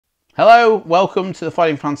Hello, welcome to the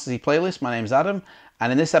Fighting Fantasy playlist. My name's Adam,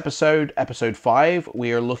 and in this episode, episode 5,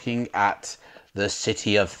 we are looking at the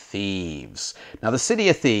City of Thieves. Now, the City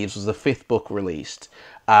of Thieves was the 5th book released,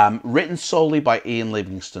 written solely by Ian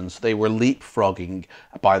Livingstone, so they were leapfrogging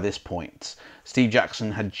by this point. Steve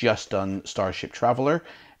Jackson had just done Starship Traveler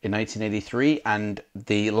in 1983, and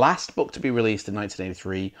the last book to be released in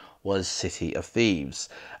 1983 was City of Thieves.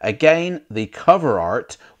 Again, the cover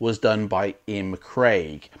art was done by Ian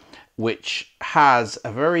McCraig, which has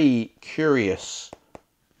a very curious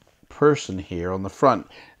person here on the front.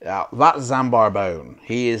 That's Zambar Bone.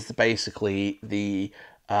 He is basically the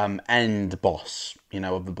end boss,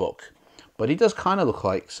 of the book. But he does kind of look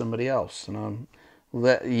like somebody else, and I'll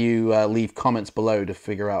let you leave comments below to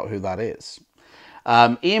figure out who that is.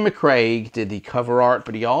 Ian McCraig did the cover art,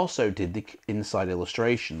 but he also did the inside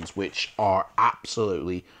illustrations, which are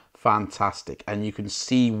absolutely fantastic, and you can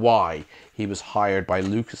see why he was hired by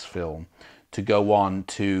Lucasfilm to go on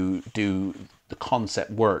to do the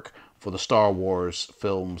concept work for the Star Wars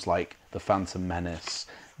films like The Phantom Menace,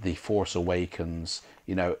 The Force Awakens.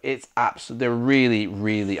 It's absolutely, they're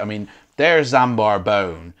really, I mean, there's Zambar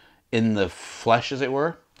Bone in the flesh, as it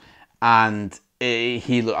were, and I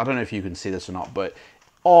don't know if you can see this or not, but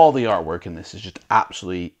all the artwork in this is just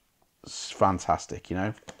absolutely fantastic,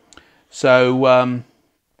 So,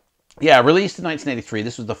 yeah, released in 1983.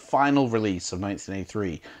 This was the final release of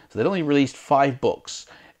 1983. So they'd only released 5 books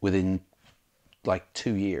within, like,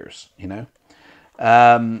 2 years,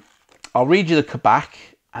 I'll read you the back,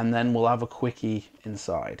 and then we'll have a quickie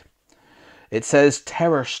inside. It says,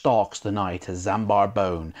 "Terror stalks the night as Zambar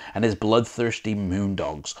Bone and his bloodthirsty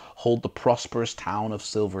moondogs hold the prosperous town of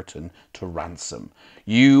Silverton to ransom.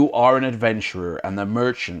 You are an adventurer, and the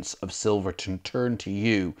merchants of Silverton turn to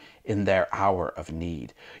you in their hour of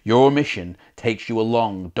need. Your mission takes you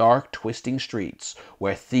along dark, twisting streets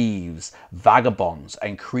where thieves, vagabonds,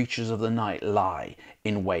 and creatures of the night lie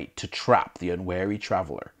in wait to trap the unwary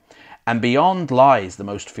traveler. And beyond lies the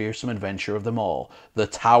most fearsome adventure of them all, the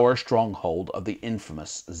tower stronghold of the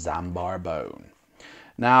infamous Zambar Bone."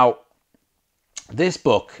 Now, this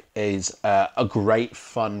book is a great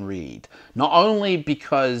fun read. Not only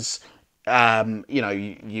because, you got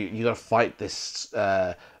to fight this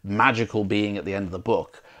magical being at the end of the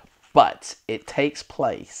book, but it takes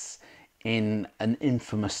place in an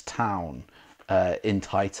infamous town in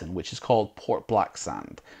Titan, which is called Port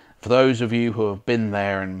Blacksand. For those of you who have been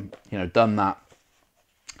there and, done that,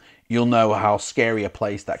 you'll know how scary a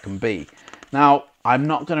place that can be. Now, I'm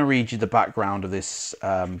not going to read you the background of this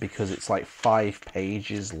because it's like 5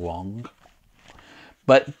 pages long.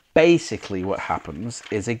 But basically what happens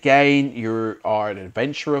is, again, you are an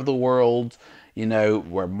adventurer of the world,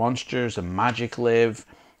 where monsters and magic live,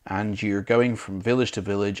 and you're going from village to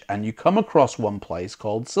village, and you come across one place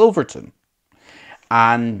called Silverton.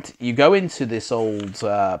 And you go into this old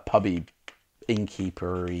pubby,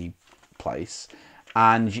 innkeeper-y place,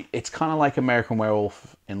 and it's kind of like American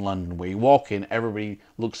Werewolf in London, where you walk in, everybody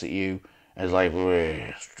looks at you and is like,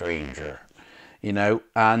 stranger,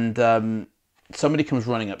 and somebody comes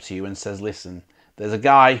running up to you and says, "Listen, there's a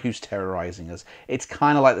guy who's terrorizing us." It's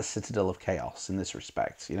kind of like the Citadel of Chaos in this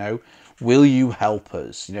respect, Will you help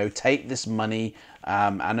us? Take this money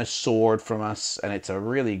and a sword from us, and it's a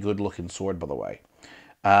really good-looking sword, by the way.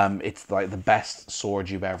 It's like the best sword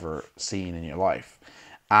you've ever seen in your life.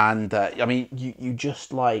 And, I mean, you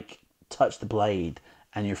just, like, touch the blade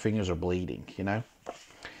and your fingers are bleeding,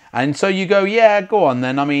 And so you go, "Yeah, go on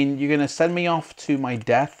then. I mean, you're going to send me off to my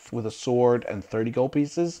death with a sword and 30 gold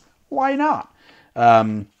pieces? Why not?"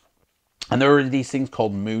 And there are these things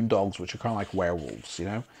called moondogs, which are kind of like werewolves,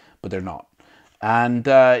 but they're not. And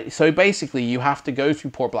so basically you have to go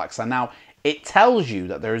through Port Blacksand. Now, it tells you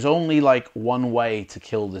that there is only like one way to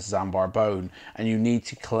kill this Zambar Bone, and you need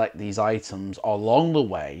to collect these items along the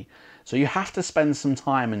way. So you have to spend some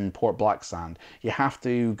time in Port Blacksand. You have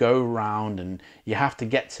to go around and you have to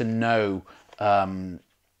get to know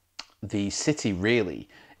the city, really,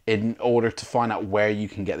 in order to find out where you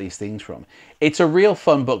can get these things from. It's a real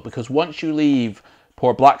fun book because once you leave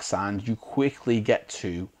Port Blacksand, you quickly get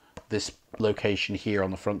to this location here on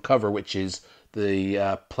the front cover, which is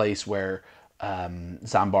the place where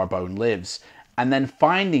Zambar Bone lives. And then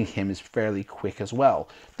finding him is fairly quick as well.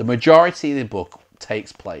 The majority of the book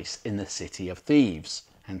takes place in the City of Thieves,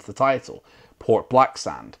 hence the title, Port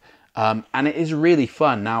Blacksand. And it is really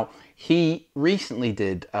fun. Now, he recently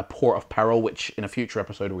did a Port of Peril, which in a future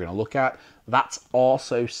episode we're going to look at. That's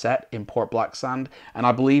also set in Port Blacksand. And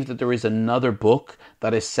I believe that there is another book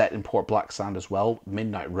that is set in Port Blacksand as well.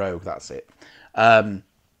 Midnight Rogue, that's it.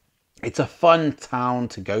 It's a fun town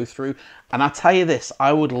to go through, and I'll tell you this: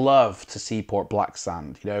 I would love to see Port Black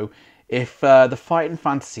Sand. You know, if the Fighting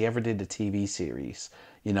Fantasy ever did a TV series,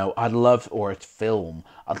 you know, I'd love, or a film,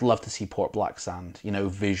 I'd love to see Port Black Sand, you know,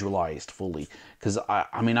 visualized fully. Because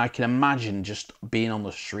I mean, I can imagine just being on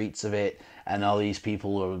the streets of it, and all these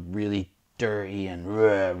people are really dirty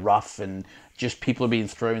and rough, and just people are being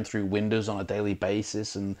thrown through windows on a daily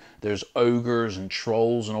basis, and there's ogres and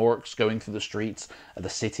trolls and orcs going through the streets of the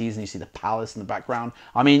cities, and you see the palace in the background.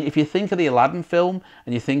 I mean, if you think of the Aladdin film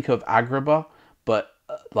and you think of Agrabah, but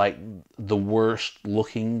like the worst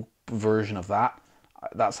looking version of that,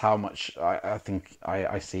 that's how much I think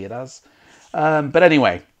I see it as. But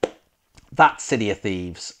anyway, that's City of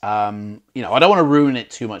Thieves. You know, I don't want to ruin it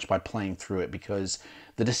too much by playing through it, because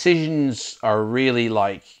the decisions are really,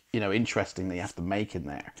 like, you know, interesting that you have to make in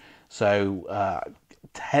there. So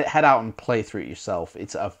head out and play through it yourself.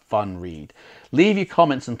 It's a fun read. Leave your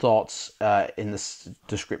comments and thoughts in the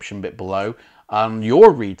description bit below on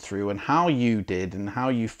your read through and how you did and how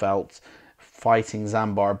you felt fighting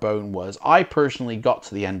Zambar Bone was. I personally got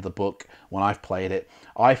to the end of the book when I've played it.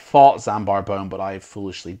 I fought Zambar Bone, but I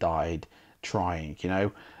foolishly died trying, you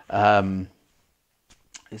know.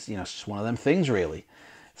 It's, you know, it's just one of them things, really.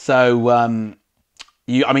 So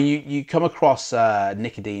you come across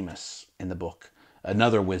Nicodemus in the book,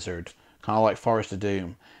 another wizard, kind of like Forest of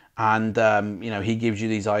Doom, and you know, he gives you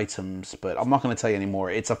these items, but I'm not going to tell you anymore.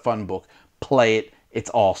 It's a fun book. Play it. It's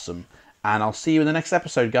awesome. And I'll see you in the next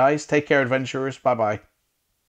episode, guys. Take care, adventurers. Bye-bye.